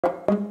Hey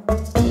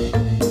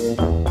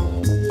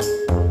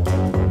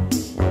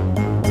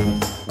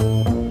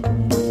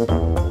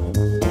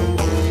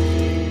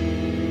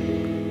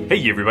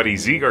everybody,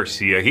 Z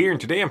Garcia here,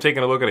 and today I'm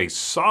taking a look at a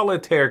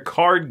solitaire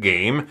card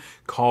game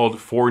called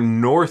For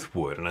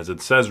Northwood. And as it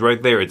says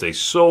right there, it's a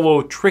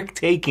solo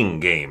trick-taking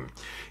game.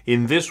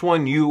 In this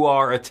one, you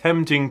are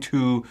attempting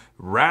to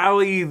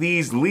rally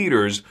these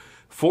leaders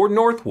for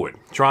Northwood,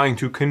 trying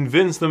to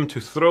convince them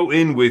to throw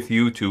in with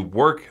you, to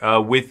work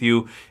with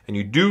you, and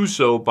you do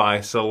so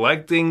by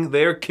selecting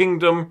their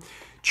kingdom,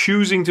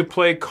 choosing to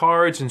play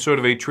cards in sort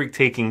of a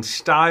trick-taking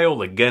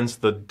style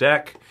against the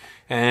deck,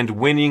 and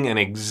winning an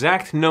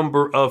exact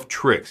number of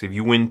tricks. If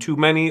you win too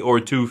many or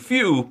too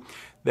few,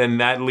 then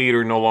that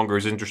leader no longer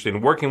is interested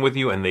in working with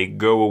you and they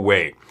go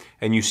away.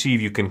 And you see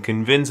if you can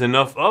convince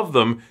enough of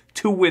them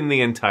to win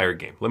the entire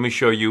game. Let me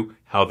show you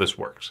how this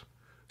works.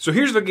 So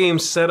here's the game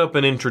setup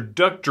in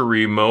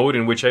introductory mode,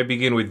 in which I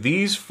begin with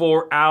these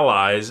 4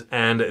 allies,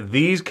 and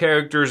these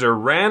characters are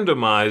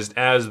randomized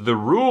as the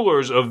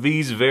rulers of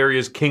these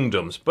various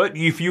kingdoms. But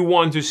if you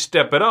want to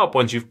step it up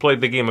once you've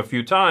played the game a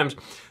few times,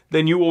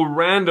 then you will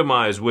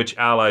randomize which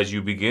allies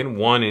you begin,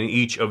 1 in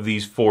each of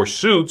these 4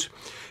 suits,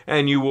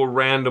 and you will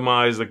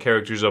randomize the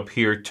characters up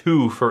here,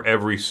 2 for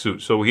every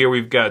suit. So here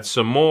we've got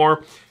some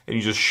more, and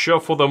you just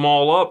shuffle them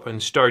all up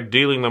and start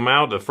dealing them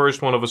out. The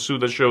first one of a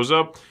suit that shows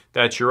up,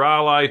 that's your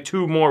ally.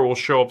 2 more will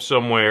show up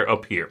somewhere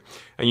up here,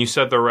 and you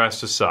set the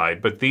rest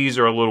aside. But these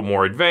are a little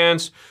more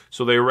advanced,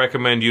 so they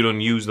recommend you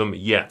don't use them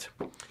yet.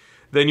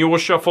 Then you will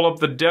shuffle up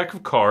the deck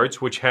of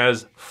cards, which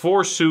has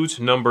 4 suits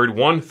numbered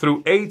 1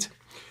 through 8,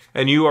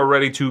 and you are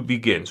ready to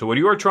begin. So what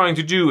you are trying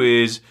to do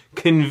is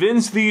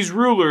convince these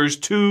rulers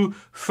to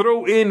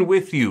throw in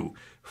with you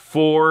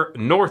for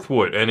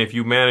Northwood. And if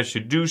you manage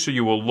to do so,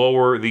 you will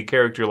lower the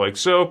character like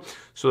so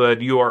that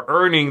you are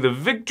earning the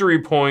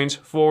victory points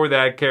for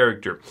that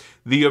character.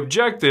 The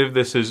objective,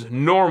 this is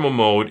normal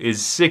mode,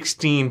 is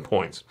 16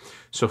 points.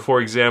 So for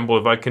example,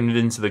 if I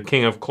convince the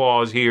King of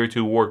Claws here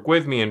to work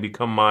with me and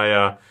become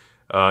my,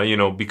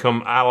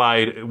 become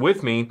allied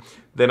with me,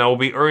 then I will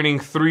be earning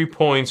 3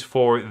 points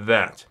for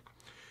that.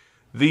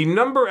 The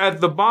number at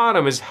the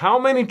bottom is how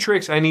many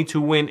tricks I need to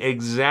win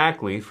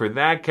exactly for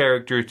that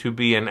character to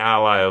be an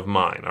ally of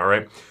mine, all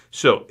right?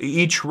 So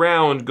each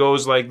round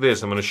goes like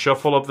this. I'm going to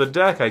shuffle up the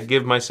deck. I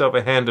give myself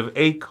a hand of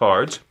 8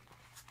 cards.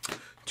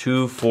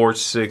 2, 4,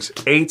 6,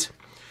 8.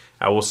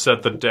 I will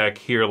set the deck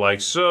here like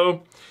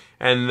so.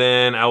 And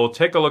then I will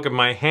take a look at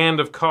my hand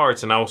of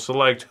cards and I will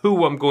select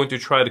who I'm going to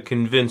try to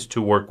convince to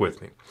work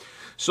with me.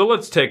 So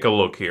let's take a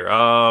look here.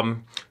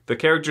 The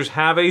characters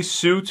have a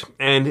suit,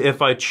 and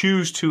if I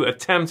choose to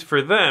attempt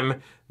for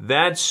them,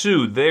 that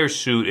suit, their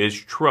suit, is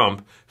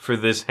trump for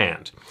this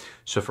hand.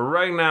 So for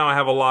right now, I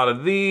have a lot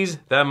of these.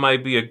 That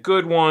might be a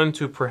good one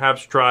to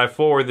perhaps try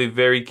for the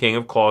very King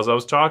of Claws I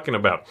was talking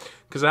about.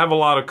 Because I have a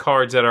lot of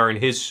cards that are in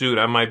his suit,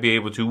 I might be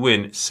able to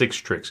win 6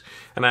 tricks.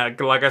 And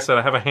like I said,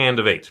 I have a hand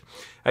of 8.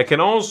 I can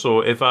also,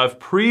 if I've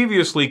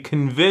previously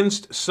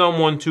convinced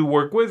someone to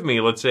work with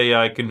me, let's say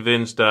I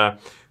convinced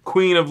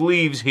Queen of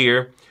Leaves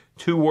here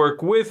to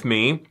work with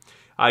me,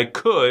 I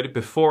could,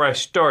 before I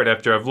start,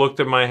 after I've looked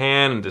at my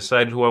hand and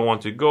decided who I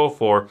want to go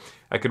for,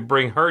 I could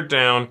bring her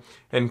down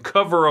and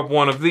cover up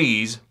one of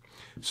these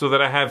so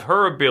that I have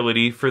her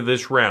ability for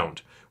this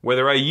round.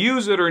 Whether I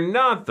use it or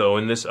not, though,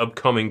 in this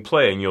upcoming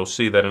play, and you'll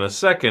see that in a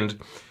second,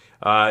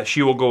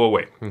 she will go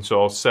away. And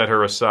so I'll set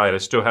her aside. I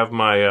still have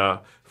my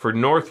For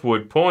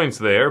Northwood points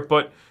there,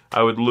 but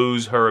I would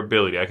lose her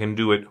ability. I can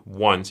do it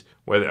once,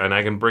 and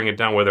I can bring it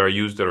down whether I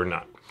used it or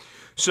not.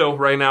 So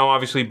right now,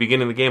 obviously,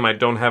 beginning the game, I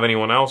don't have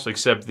anyone else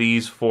except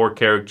these 4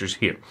 characters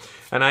here.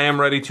 And I am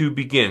ready to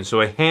begin.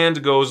 So a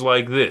hand goes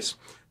like this.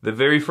 The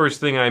very first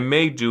thing I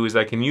may do is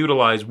I can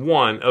utilize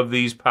one of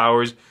these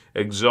powers,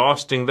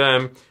 exhausting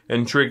them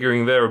and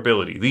triggering their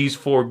ability. These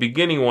 4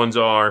 beginning ones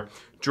are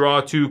draw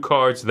 2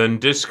 cards, then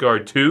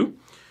discard 2.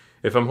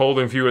 If I'm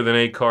holding fewer than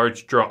 8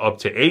 cards, draw up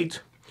to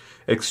 8.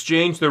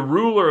 Exchange the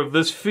ruler of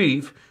this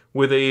fief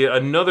with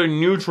another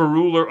neutral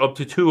ruler up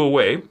to 2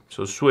 away.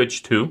 So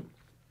switch 2.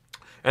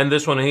 And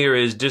this one here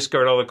is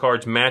discard all the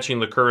cards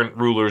matching the current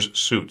ruler's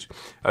suit.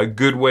 A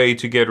good way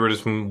to get rid of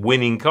some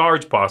winning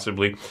cards,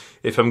 possibly,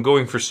 if I'm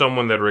going for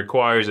someone that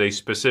requires a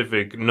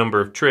specific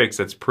number of tricks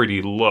that's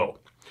pretty low.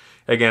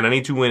 Again, I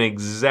need to win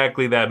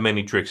exactly that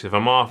many tricks. If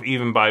I'm off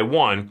even by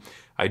 1,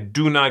 I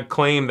do not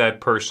claim that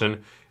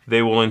person.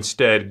 They will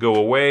instead go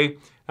away,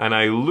 and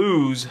I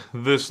lose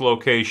this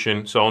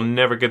location, so I'll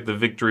never get the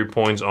victory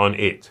points on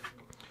it.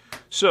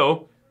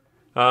 So,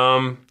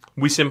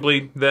 we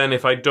simply, then,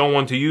 if I don't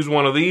want to use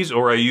one of these,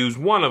 or I use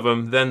one of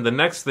them, then the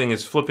next thing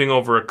is flipping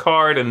over a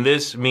card, and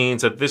this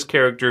means that this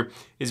character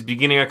is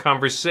beginning a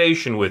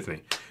conversation with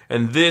me.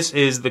 And this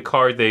is the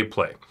card they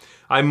play.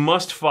 I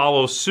must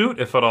follow suit,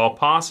 if at all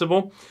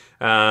possible.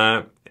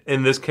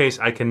 In this case,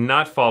 I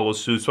cannot follow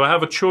suit, so I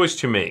have a choice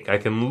to make. I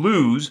can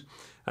lose,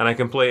 and I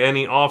can play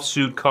any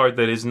offsuit card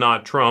that is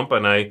not trump,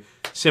 and I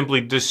simply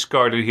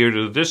discard it here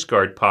to the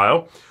discard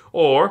pile.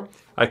 Or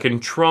I can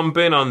trump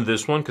in on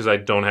this one because I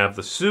don't have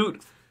the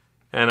suit,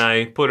 and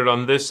I put it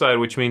on this side,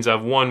 which means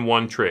I've won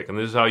one trick. And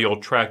this is how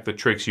you'll track the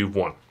tricks you've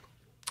won.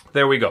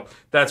 There we go.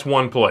 That's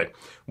one play.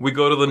 We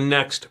go to the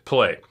next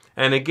play.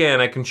 And again,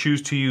 I can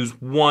choose to use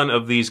one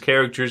of these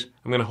characters.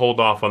 I'm going to hold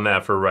off on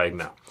that for right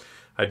now.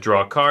 I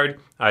draw a card,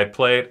 I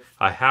play it,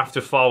 I have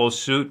to follow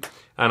suit,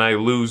 and I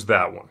lose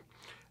that one.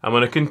 I'm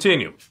going to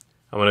continue.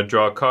 I'm going to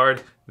draw a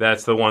card.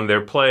 That's the one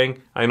they're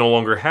playing. I no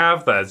longer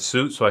have that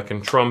suit, so I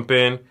can trump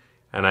in,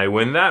 and I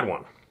win that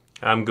one.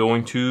 I'm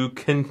going to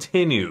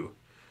continue.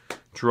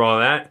 Draw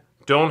that.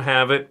 Don't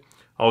have it.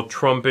 I'll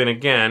trump in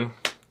again.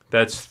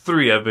 That's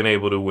 3 I've been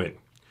able to win.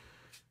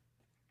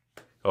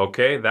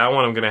 Okay, that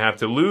one I'm going to have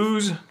to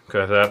lose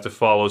because I have to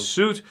follow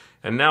suit.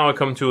 And now I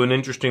come to an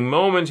interesting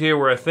moment here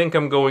where I think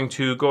I'm going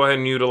to go ahead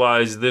and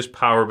utilize this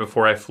power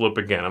before I flip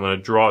again. I'm going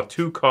to draw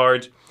 2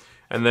 cards,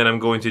 and then I'm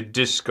going to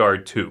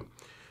discard 2.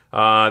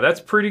 That's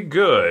pretty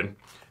good.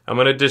 I'm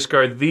going to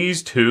discard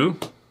these 2.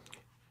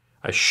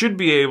 I should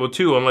be able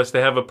to, unless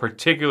they have a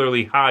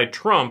particularly high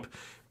trump,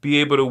 be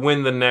able to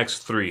win the next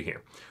 3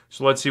 here.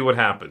 So let's see what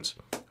happens.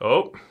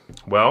 Oh,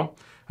 well,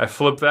 I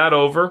flip that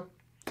over.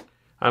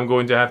 I'm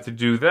going to have to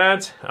do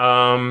that.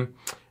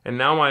 And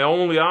now my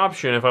only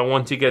option, if I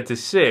want to get to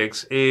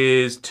 6,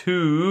 is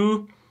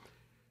to...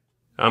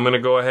 I'm going to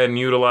go ahead and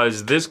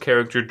utilize this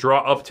character, draw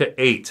up to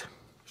 8,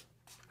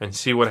 and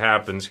see what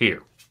happens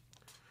here.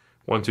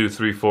 1, 2,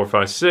 3, 4,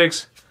 5,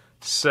 6,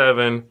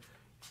 7,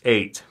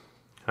 8.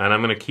 And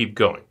I'm going to keep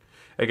going.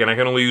 Again, I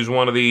can only use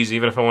one of these,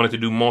 even if I wanted to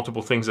do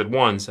multiple things at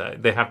once.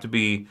 They have to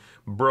be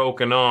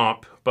broken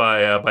up by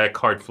a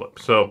card flip.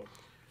 So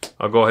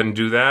I'll go ahead and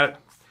do that.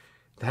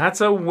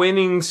 That's a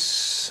winning...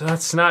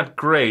 That's not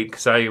great,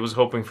 because I was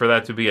hoping for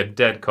that to be a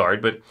dead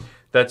card, but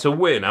that's a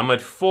win. I'm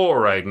at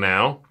 4 right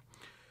now.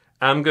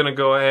 I'm going to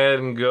go ahead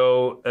and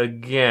go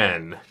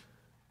again.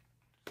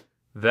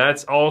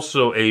 That's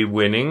also a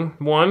winning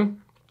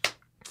one.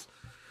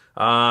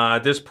 At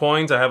this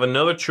point, I have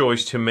another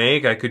choice to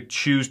make. I could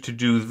choose to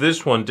do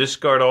this one.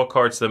 Discard all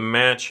cards that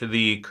match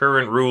the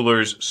current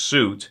ruler's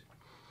suit.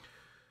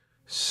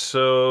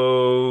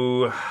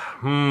 So,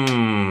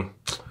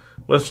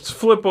 let's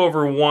flip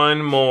over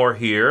one more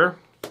here.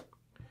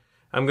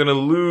 I'm going to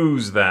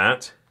lose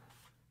that.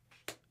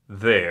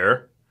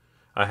 There.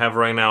 I have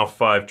right now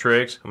 5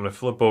 tricks. I'm going to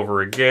flip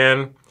over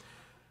again.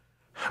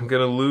 I'm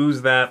going to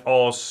lose that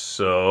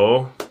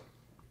also.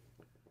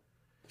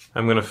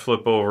 I'm going to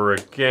flip over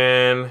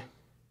again.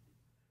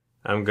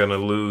 I'm going to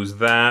lose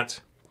that.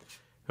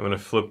 I'm going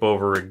to flip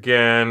over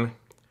again.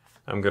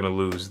 I'm going to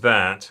lose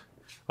that.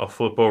 I'll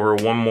flip over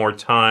one more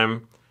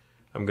time.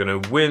 I'm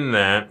going to win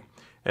that.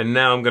 And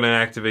now I'm going to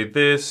activate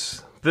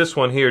this. This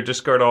one here,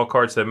 discard all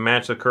cards that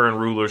match the current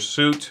ruler's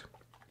suit.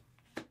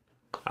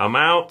 I'm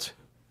out,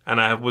 and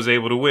I was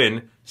able to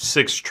win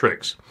 6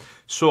 tricks.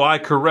 So I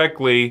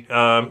correctly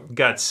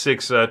got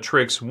 6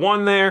 tricks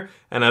won there,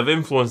 and I've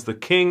influenced the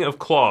King of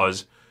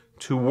Claws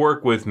to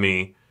work with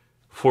me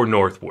for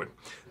Northwood.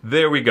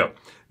 There we go.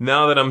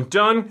 Now that I'm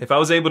done, if I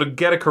was able to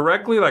get it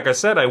correctly, like I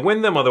said, I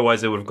win them.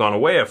 Otherwise, they would have gone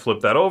away. I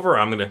flipped that over.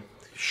 I'm going to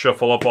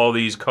shuffle up all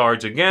these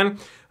cards again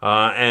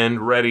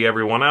and ready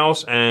everyone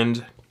else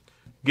and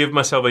give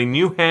myself a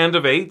new hand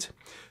of 8.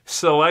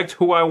 Select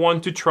who I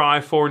want to try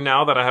for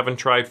now that I haven't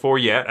tried for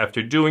yet.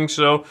 After doing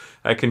so,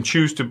 I can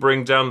choose to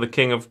bring down the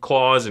King of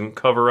Claws and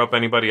cover up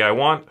anybody I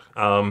want.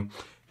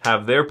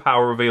 Have their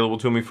power available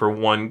to me for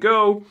one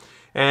go.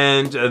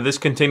 And this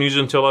continues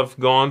until I've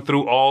gone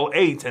through all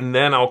 8, and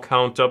then I'll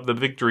count up the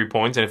victory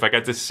points, and if I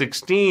get to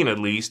 16 at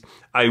least,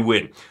 I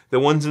win. The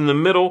ones in the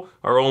middle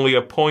are only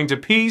a point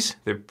apiece.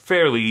 They're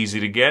fairly easy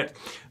to get.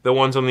 The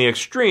ones on the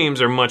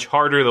extremes are much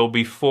harder. They'll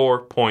be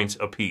 4 points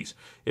apiece.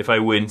 If I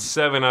win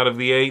 7 out of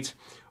the 8,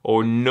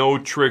 or no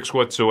tricks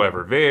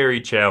whatsoever.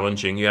 Very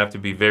challenging. You have to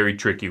be very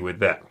tricky with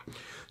that.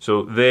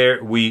 So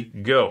there we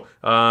go.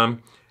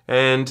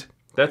 And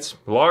that's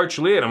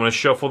largely it. I'm going to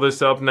shuffle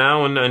this up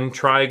now and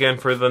try again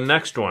for the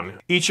next one.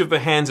 Each of the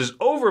hands is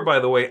over, by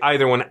the way,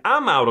 either when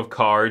I'm out of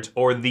cards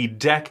or the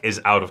deck is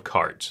out of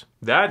cards.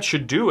 That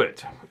should do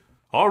it.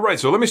 All right,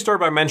 so let me start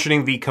by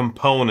mentioning the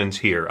components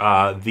here.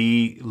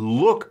 The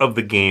look of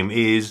the game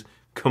is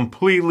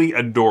completely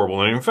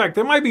adorable. And in fact,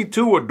 it might be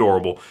too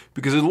adorable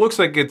because it looks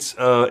like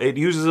it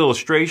uses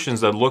illustrations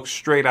that look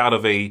straight out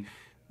of a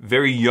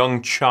very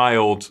young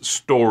child's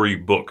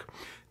storybook.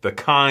 The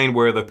kind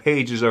where the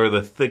pages are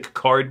the thick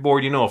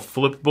cardboard, you know, a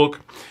flip book.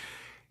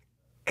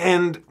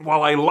 And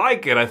while I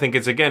like it, I think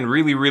it's, again,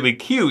 really, really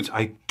cute,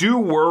 I do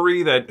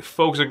worry that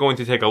folks are going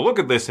to take a look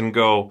at this and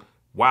go,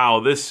 wow,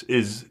 this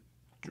is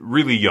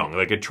really young.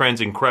 Like, it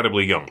trends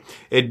incredibly young.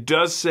 It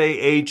does say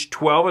age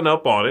 12 and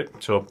up on it,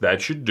 so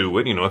that should do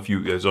it. You know,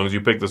 as long as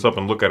you pick this up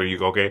and look at it, you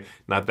go, okay,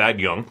 not that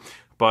young.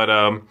 But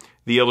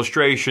the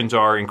illustrations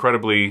are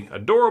incredibly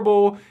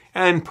adorable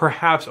and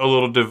perhaps a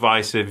little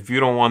divisive if you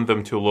don't want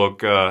them to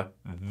look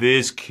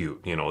this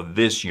cute, you know,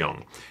 this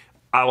young.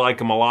 I like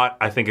them a lot.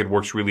 I think it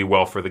works really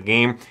well for the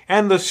game.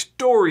 And the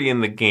story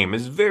in the game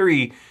is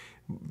very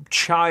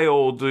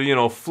child,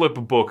 flip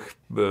book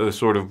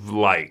sort of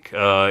like,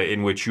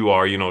 in which you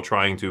are,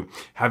 trying to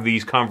have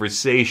these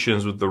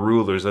conversations with the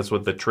rulers. That's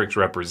what the tricks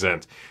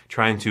represent.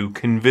 Trying to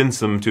convince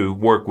them to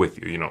work with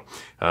you,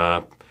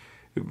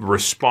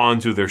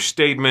 respond to their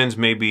statements,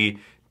 maybe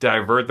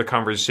divert the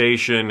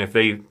conversation. If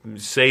they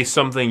say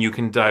something, you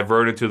can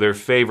divert it to their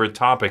favorite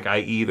topic,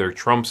 i.e. their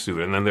Trump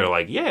suit. And then they're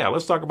like, yeah,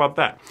 let's talk about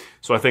that.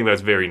 So I think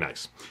that's very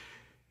nice.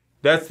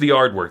 That's the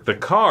artwork. The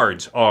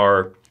cards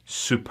are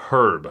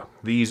superb.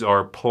 These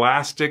are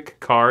plastic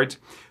cards.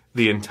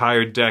 The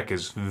entire deck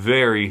is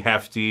very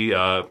hefty.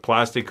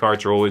 Plastic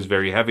cards are always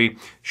very heavy,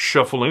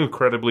 shuffle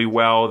incredibly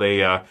well.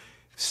 They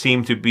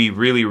seem to be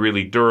really,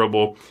 really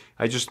durable.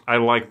 I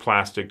like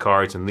plastic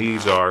cards, and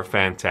these are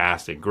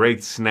fantastic.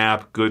 Great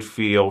snap, good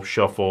feel,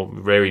 shuffle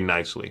very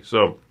nicely.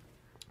 So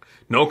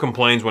no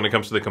complaints when it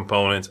comes to the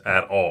components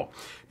at all.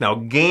 Now,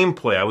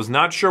 gameplay. I was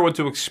not sure what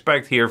to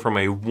expect here from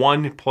a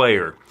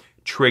one-player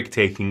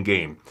trick-taking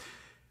game.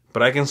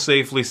 But I can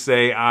safely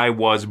say I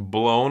was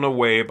blown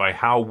away by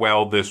how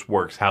well this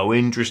works, how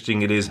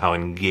interesting it is, how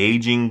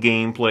engaging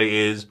gameplay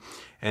is,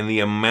 and the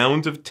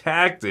amount of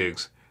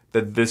tactics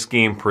that this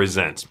game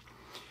presents.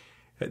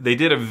 They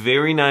did a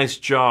very nice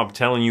job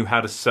telling you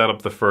how to set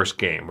up the first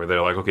game, where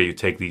they're like, okay, you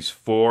take these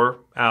 4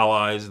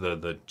 allies,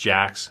 the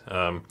jacks,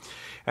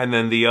 and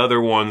then the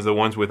other ones, the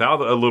ones without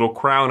a little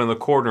crown in the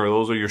corner,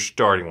 those are your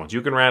starting ones.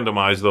 You can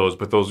randomize those,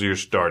 but those are your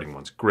starting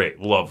ones.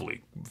 Great,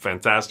 lovely,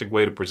 fantastic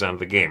way to present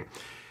the game.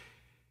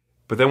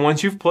 But then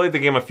once you've played the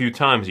game a few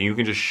times and you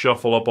can just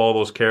shuffle up all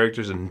those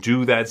characters and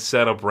do that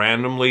setup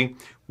randomly,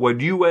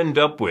 what you end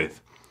up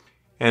with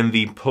and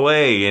the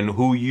play and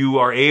who you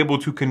are able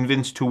to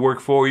convince to work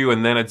for you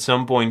and then at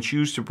some point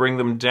choose to bring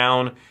them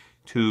down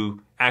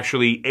to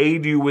actually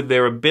aid you with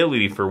their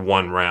ability for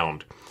one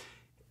round.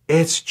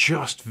 It's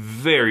just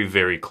very,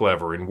 very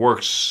clever and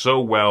works so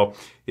well.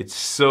 It's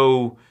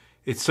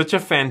such a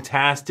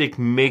fantastic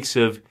mix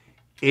of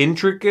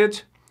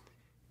intricate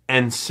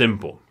and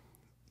simple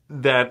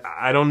that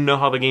I don't know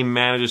how the game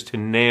manages to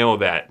nail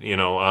that,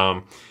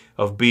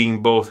 of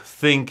being both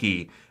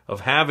thinky, of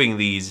having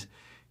these,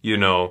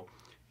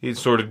 it's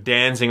sort of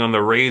dancing on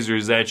the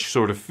razor's edge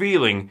sort of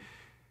feeling,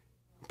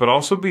 but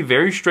also be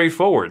very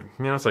straightforward.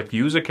 It's like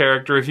use a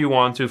character if you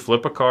want to,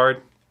 flip a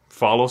card,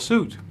 follow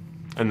suit.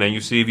 And then you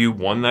see if you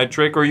won that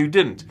trick or you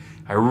didn't.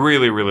 I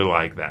really, really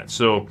like that.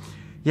 So,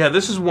 yeah,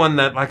 this is one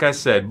that, like I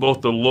said,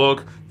 both the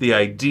look, the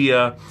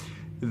idea,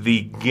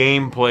 the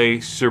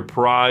gameplay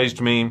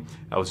surprised me.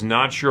 I was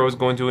not sure I was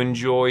going to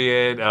enjoy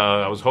it.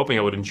 I was hoping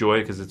I would enjoy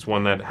it because it's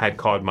one that had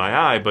caught my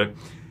eye, but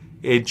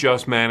it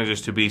just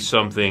manages to be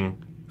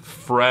something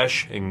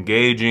fresh,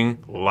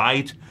 engaging,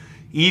 light,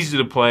 easy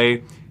to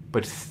play,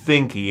 but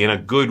thinky in a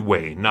good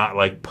way. Not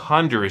like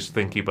ponderous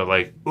thinky, but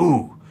like,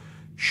 ooh,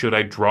 should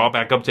I draw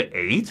back up to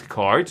 8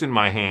 cards in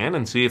my hand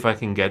and see if I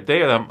can get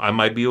there? I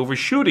might be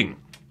overshooting.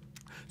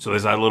 So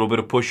there's that little bit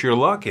of push your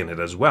luck in it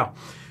as well.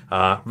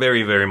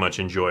 Very, very much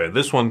enjoy it.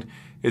 This one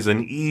is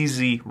an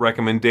easy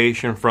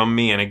recommendation from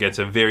me, and it gets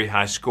a very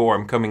high score.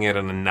 I'm coming in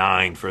at a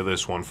 9 for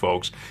this one,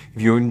 folks.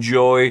 If you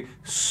enjoy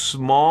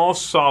small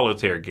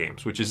solitaire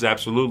games, which is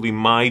absolutely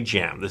my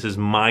jam, this is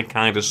my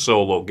kind of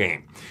solo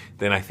game,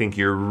 then I think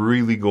you're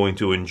really going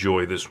to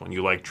enjoy this one.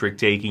 You like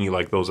trick-taking, you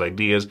like those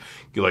ideas,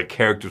 you like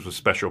characters with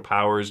special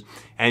powers,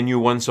 and you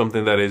want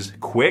something that is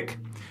quick,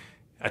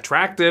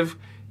 attractive,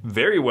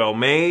 very well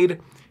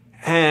made,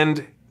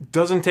 and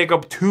doesn't take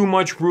up too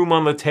much room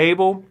on the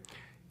table,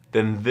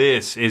 then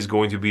this is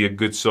going to be a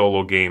good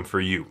solo game for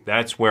you.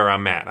 That's where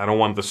I'm at. I don't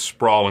want the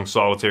sprawling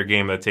solitaire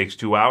game that takes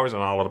 2 hours,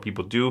 and a lot of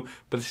people do,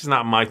 but this is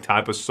not my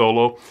type of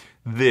solo.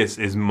 This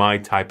is my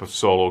type of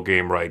solo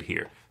game right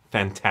here.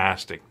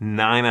 Fantastic.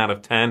 9 out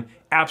of 10.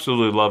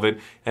 Absolutely love it.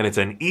 And it's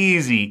an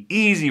easy,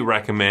 easy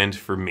recommend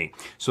for me.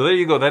 So there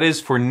you go. That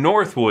is For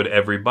Northwood,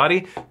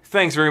 everybody.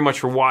 Thanks very much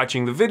for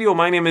watching the video.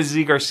 My name is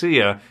Z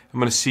Garcia. I'm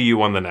going to see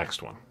you on the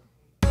next one.